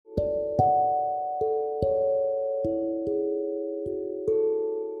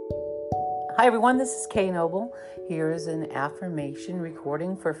Hi everyone, this is Kay Noble. Here is an affirmation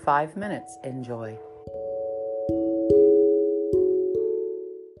recording for 5 minutes. Enjoy.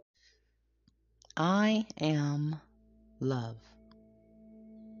 I am love.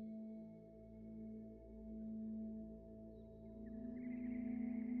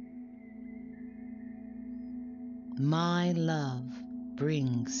 My love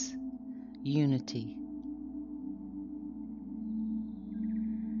brings unity.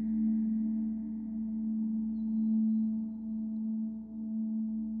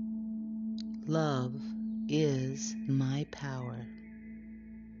 Love is my power.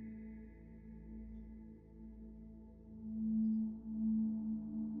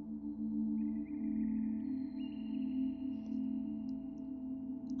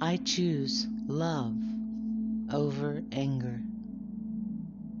 I choose love over anger.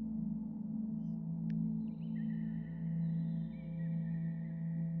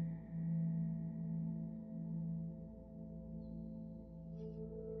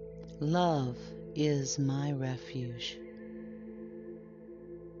 Love is my refuge.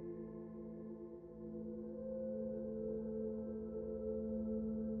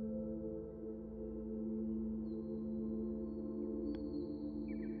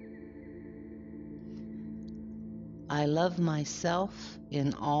 I love myself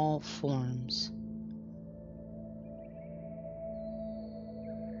in all forms.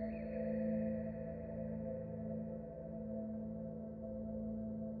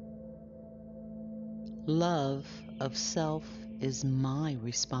 Love of self is my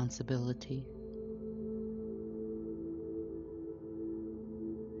responsibility.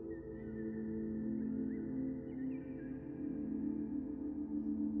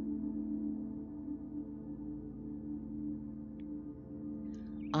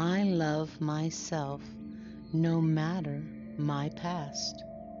 I love myself no matter my past.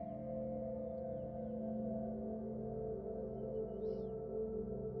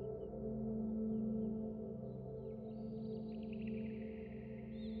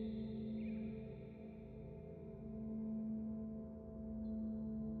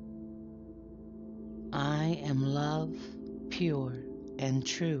 I am love, pure and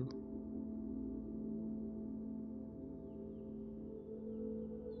true.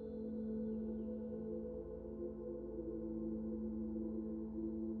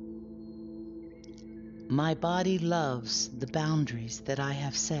 My body loves the boundaries that I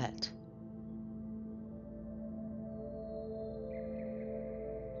have set.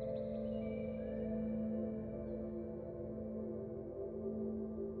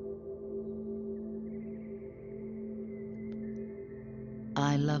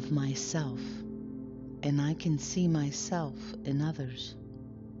 I love myself, and I can see myself in others.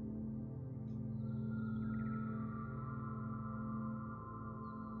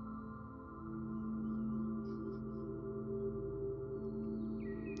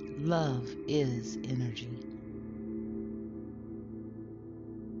 Love is energy.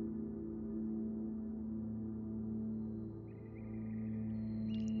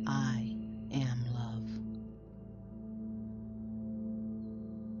 I am love.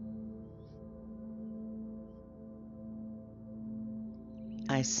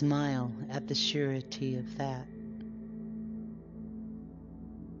 I smile at the surety of that.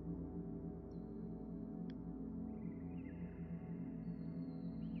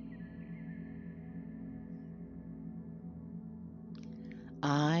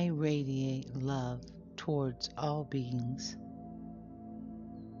 I radiate love towards all beings.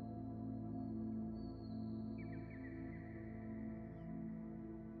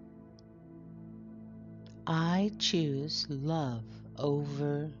 I choose love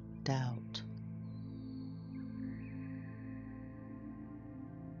over doubt.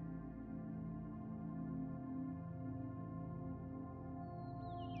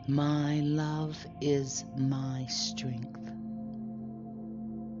 My love is my strength.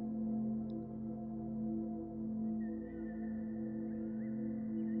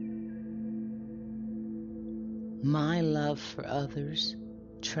 My love for others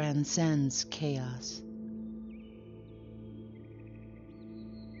transcends chaos.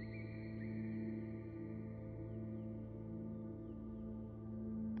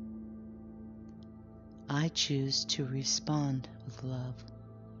 I choose to respond with love.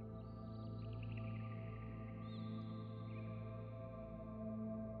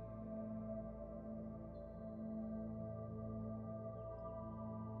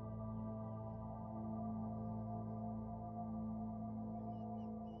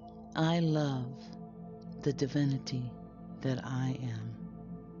 I love the divinity that I am.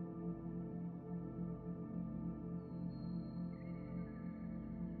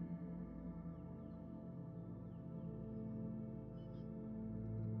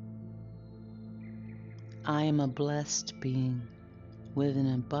 I am a blessed being with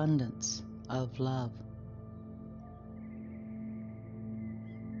an abundance of love.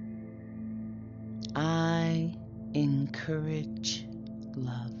 I encourage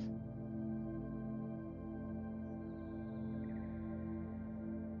love.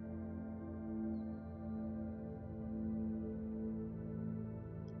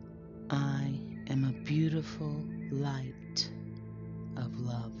 I am a beautiful light of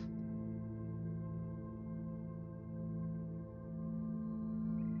love.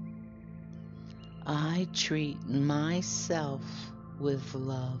 I treat myself with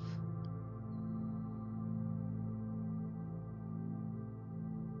love.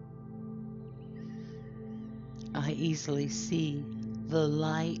 I easily see the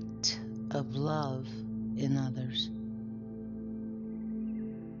light of love in others.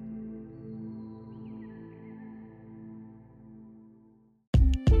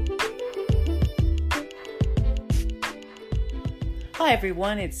 Hi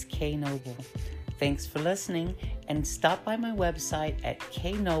everyone, it's Kay Noble. Thanks for listening, and stop by my website at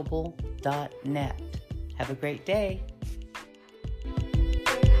kaynoble.net. Have a great day.